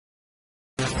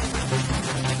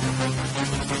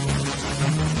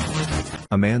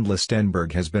Amandla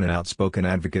Stenberg has been an outspoken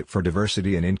advocate for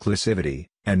diversity and inclusivity,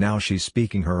 and now she's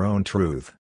speaking her own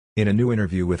truth. In a new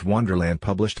interview with Wonderland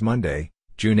published Monday,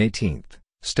 June 18,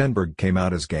 Stenberg came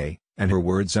out as gay, and her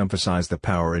words emphasize the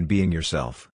power in being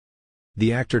yourself.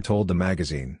 The actor told the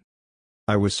magazine,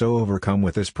 "I was so overcome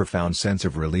with this profound sense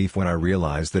of relief when I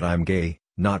realized that I'm gay,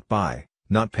 not bi,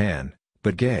 not pan,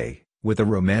 but gay, with a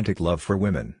romantic love for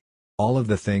women. All of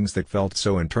the things that felt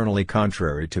so internally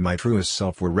contrary to my truest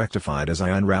self were rectified as I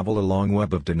unraveled a long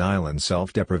web of denial and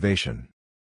self-deprivation."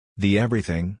 The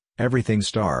Everything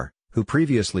star, who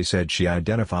previously said she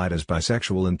identified as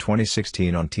bisexual in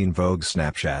 2016 on Teen Vogue's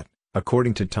Snapchat,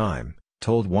 according to Time,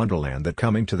 told Wonderland that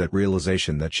coming to that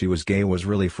realization that she was gay was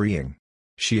really freeing.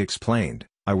 She explained,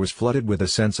 "I was flooded with a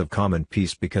sense of calm and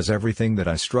peace because everything that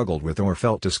I struggled with or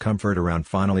felt discomfort around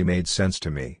finally made sense to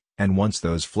me, and once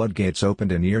those floodgates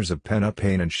opened and years of pent-up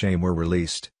pain and shame were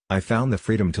released, I found the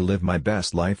freedom to live my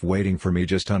best life waiting for me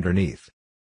just underneath."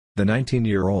 The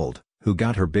 19-year-old, who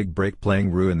got her big break playing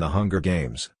Rue in the Hunger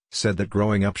Games, said that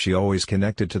growing up she always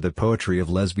connected to the poetry of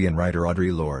lesbian writer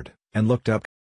Audre Lorde, and looked up